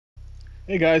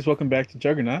Hey guys, welcome back to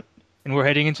Juggernaut. And we're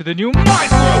heading into the new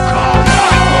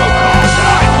Microcosm!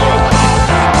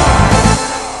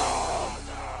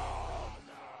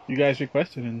 You guys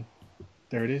requested, and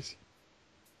there it is.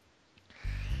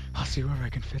 I'll see where I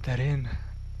can fit that in.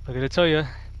 But I gotta tell you,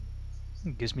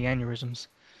 it gives me aneurysms.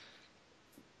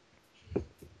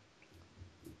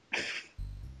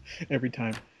 Every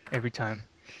time. Every time.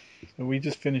 So we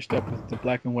just finished up with the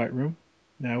black and white room.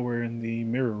 Now we're in the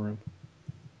mirror room.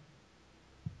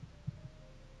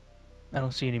 I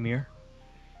don't see any mirror.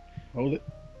 Hold it.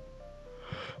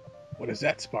 What is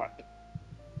that spot?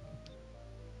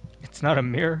 It's not a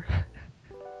mirror.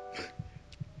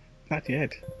 Not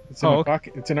yet. It's in our Oh,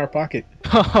 pocket. It's in our pocket.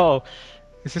 oh,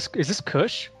 is this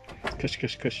Kush? Cush,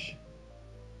 cush, cush.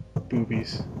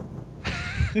 Boobies.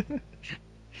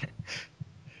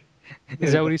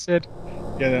 Is that what he said?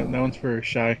 Yeah, that one's for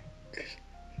Shy.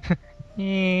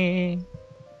 She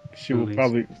will Boobies.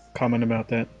 probably comment about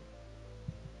that.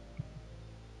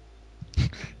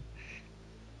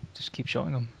 Just keep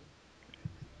showing them.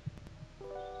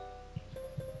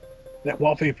 That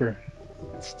wallpaper.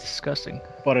 It's disgusting.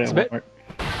 Bought it It's at a bit.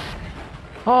 Walmart.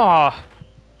 Ah,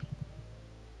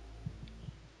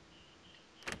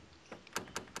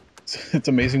 It's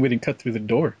amazing we didn't cut through the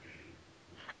door.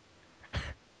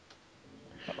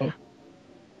 Uh-oh.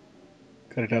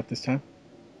 Cut it out this time.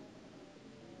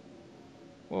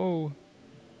 whoa.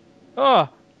 Ah,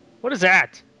 what is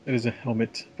that? It is a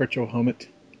helmet. Virtual helmet.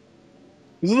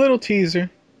 It was a little teaser.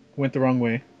 Went the wrong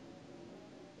way.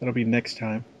 That'll be next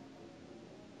time.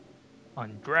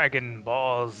 On Dragon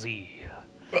Ball Z.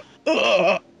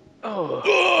 Ugh! Oh,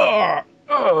 Ugh!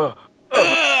 oh, oh.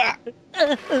 Ugh!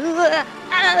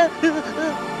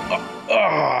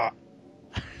 Ugh!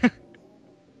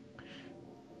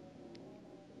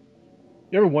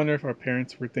 You ever wonder if our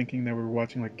parents were thinking that we were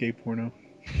watching like gay porno?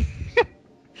 What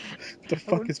the I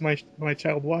fuck wouldn't, is my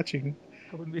child watching?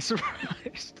 I wouldn't be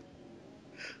surprised.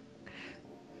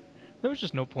 There was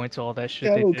just no point to all that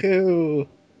shit they did. Goku!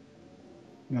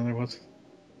 No, there was.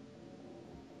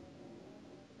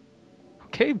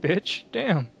 Okay, bitch.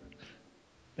 Damn.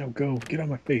 Now go. Get on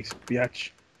my face, biatch.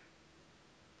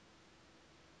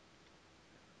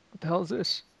 What the hell is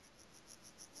this?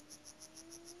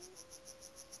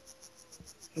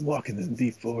 I'm walking in the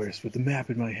deep forest with the map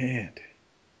in my hand.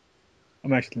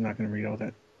 I'm actually not going to read all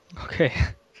that. Okay.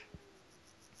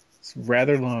 It's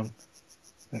rather long.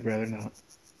 I'd rather not.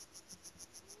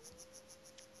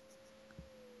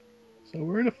 So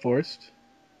we're in a forest.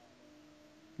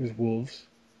 There's wolves,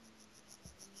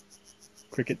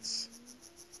 crickets.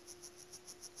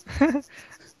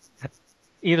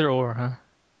 Either or, huh?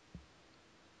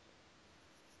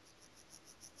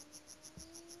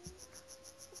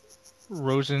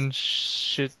 Rosen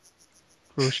shit.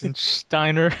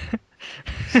 Rosensteiner.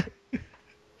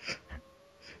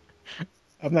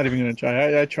 I'm not even going to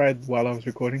try. I tried while I was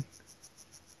recording.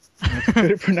 I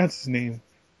couldn't pronounce his name.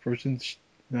 Person.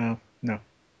 No, no,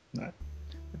 not.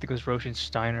 I think it was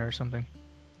Rosensteiner or something.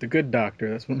 The good doctor.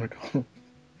 That's what I'm going to call him.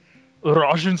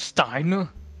 Rosensteiner?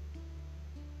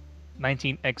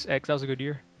 19XX. That was a good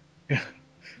year. Yeah.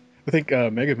 I think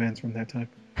Mega Man's from that time.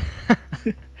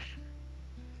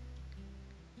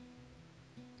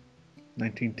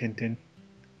 1910.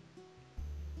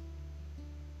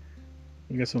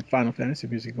 You got some Final Fantasy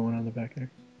music going on in the back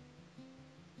there.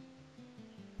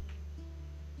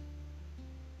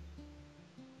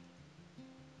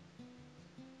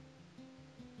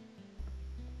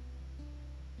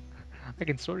 I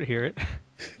can sort of hear it.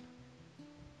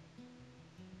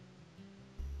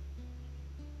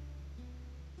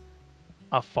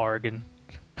 A Fargan.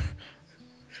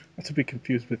 Not to be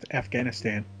confused with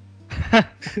Afghanistan.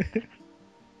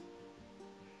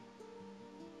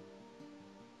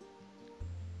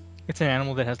 It's an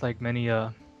animal that has like many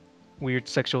weird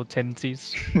sexual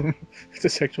tendencies, It's a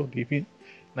sexual deviant.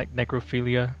 like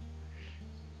necrophilia.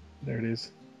 There it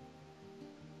is.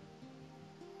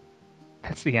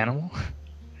 That's the animal.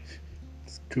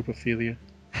 It's Koopophilia.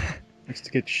 Likes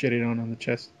to get shitted on the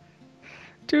chest.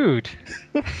 Dude.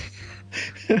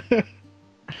 In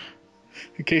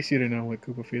case you didn't know what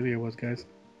Koopophilia was, guys.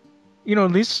 You know,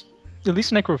 at least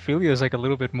necrophilia is like a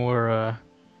little bit more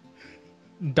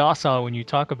docile when you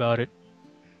talk about it.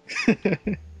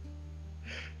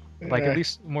 Like at uh,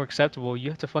 least more acceptable. You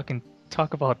have to fucking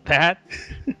talk about that.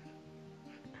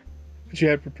 but you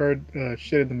had prepared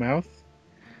shit in the mouth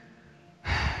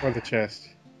or the chest.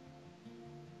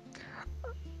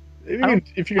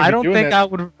 If you're I gonna be don't doing think that, I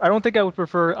would. I don't think I would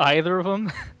prefer either of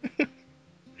them.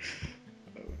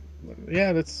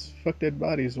 yeah, that's fuck dead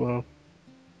bodies. Well,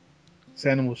 this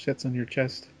animal shits on your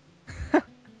chest.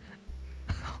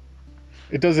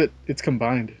 It does it. It's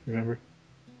combined. Remember,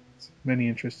 it's many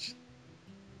interests.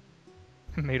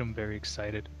 Made him very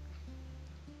excited.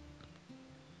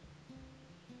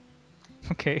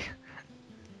 Okay.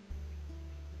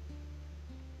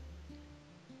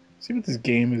 See what this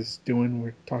game is doing.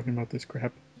 We're talking about this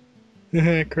crap.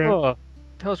 Crap. Oh, what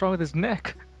the hell's wrong with his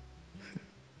neck?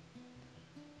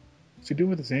 What's he doing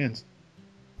with his hands?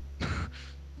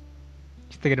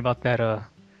 He's thinking about that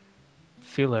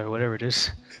filler or whatever it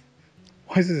is.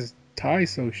 Why is his tie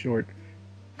so short?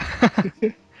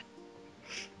 It's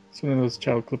one of those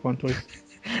child clip-on toys.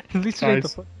 At least it ain't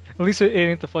Ties. at least it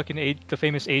ain't the fucking the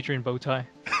famous Adrian bow tie.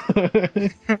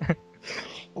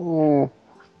 Oh.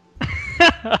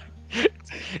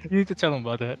 You need to tell him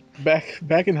about that.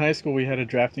 Back in high school, we had a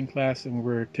drafting class, and we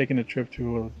were taking a trip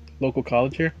to a local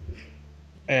college here,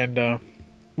 and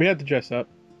we had to dress up.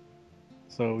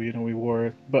 So we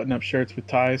wore button-up shirts with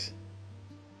ties,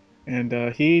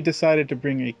 and he decided to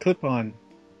bring a clip-on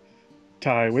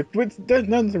tie. With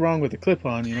nothing's wrong with a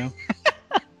clip-on,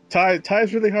 tie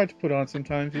is really hard to put on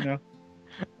sometimes.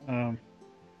 Um,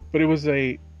 but it was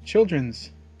a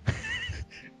children's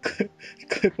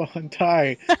clip-on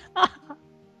tie,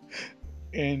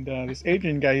 and this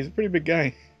Adrian guy, he's a pretty big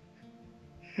guy,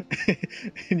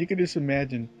 and you can just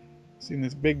imagine seeing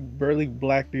this big burly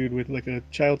black dude with like a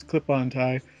child's clip-on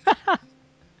tie.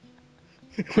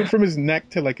 It went from his neck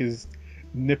to like his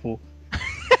nipple.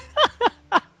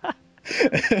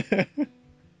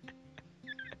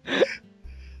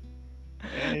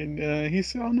 And he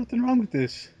saw nothing wrong with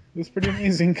this. It was pretty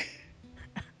amazing.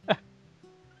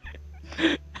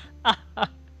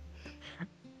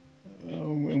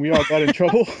 And we all got in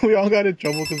trouble. We all got in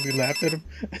trouble because we laughed at him.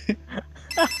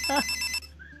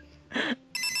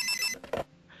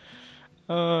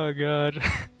 Oh god.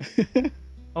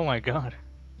 Oh my god.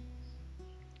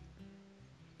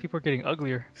 People are getting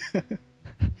uglier.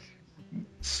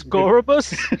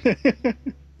 Scorobus?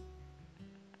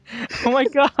 Oh my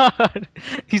god.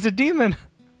 He's a demon.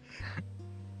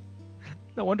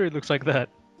 No wonder he looks like that.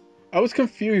 I was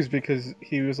confused because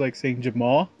he was like saying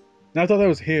Jamal, and I thought that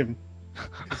was him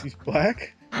because he's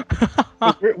black.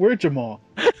 But we're Jamal,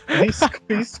 and he's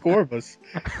Scorbus.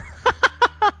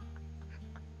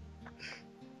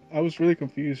 I was really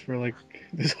confused for like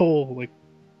this whole like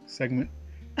segment.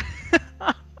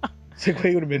 It's like,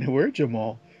 wait a minute, we're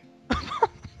Jamal.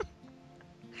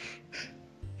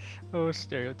 Oh,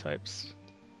 stereotypes.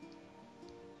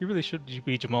 You really should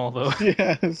be Jamal though.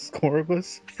 Yeah,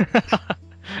 Scorbus.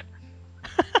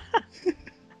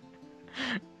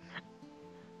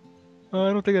 Oh,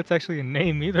 I don't think that's actually a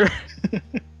name either. At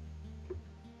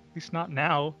least not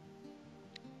now.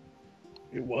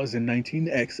 It was in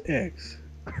 19XX.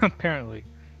 Apparently.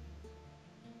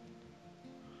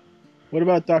 What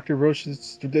about Dr.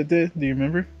 Roche's? Do you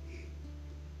remember?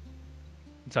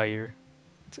 Zaire.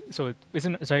 So it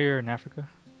isn't Zaire in Africa?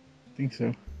 I think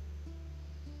so.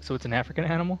 So it's an African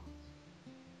animal?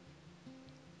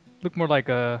 Look more like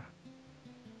a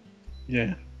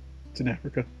Yeah, it's in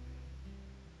Africa.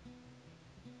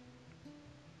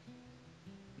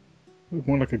 Look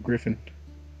more like a griffin.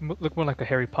 look more like a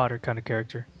Harry Potter kind of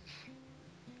character.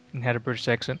 And had a British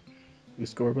accent. The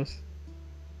Scorbus.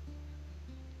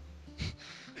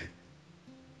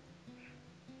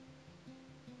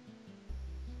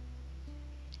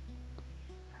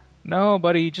 No,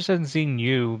 buddy, he just hasn't seen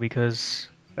you because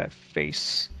that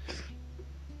face.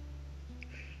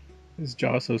 His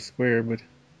jaw's so square, but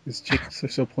his cheeks are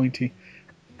so pointy.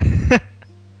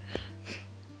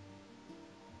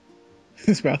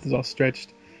 His mouth is all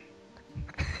stretched.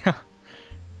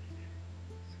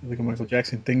 Like a Michael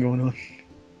Jackson thing going on.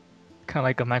 Kind of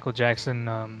like a Michael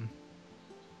Jackson,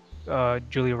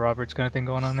 Julia Roberts kind of thing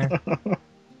going on there.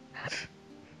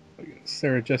 Like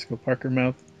Sarah Jessica Parker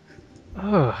mouth.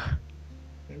 Ugh.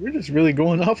 We're just really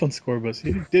going off on Scorbus.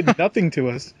 He did nothing to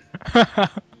us.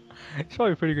 He's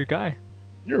probably a pretty good guy.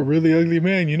 You're a really ugly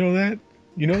man. You know that?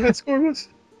 You know that, Scorbus?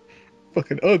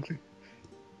 Fucking ugly.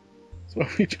 That's why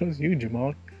we chose you,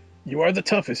 Jamal. You are the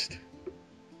toughest.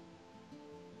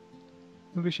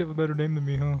 At least you have a better name than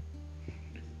me, huh?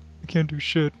 I can't do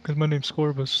shit because my name's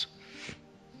Scorbus.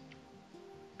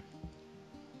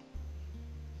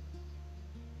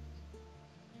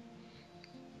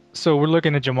 So we're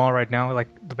looking at Jamal right now, like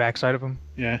the backside of him.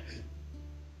 Yeah.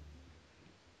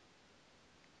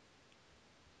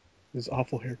 This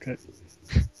awful haircut.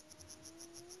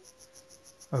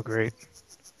 Oh, great.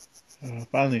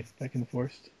 Finally, back in the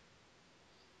forest.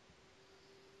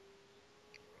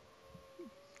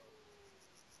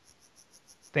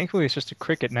 Thankfully, it's just a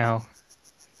cricket now.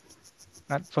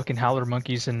 Not fucking howler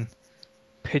monkeys and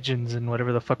pigeons and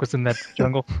whatever the fuck was in that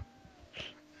jungle.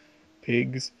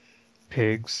 pigs.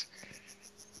 Pigs.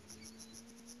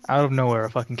 Out of nowhere, a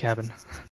fucking cabin.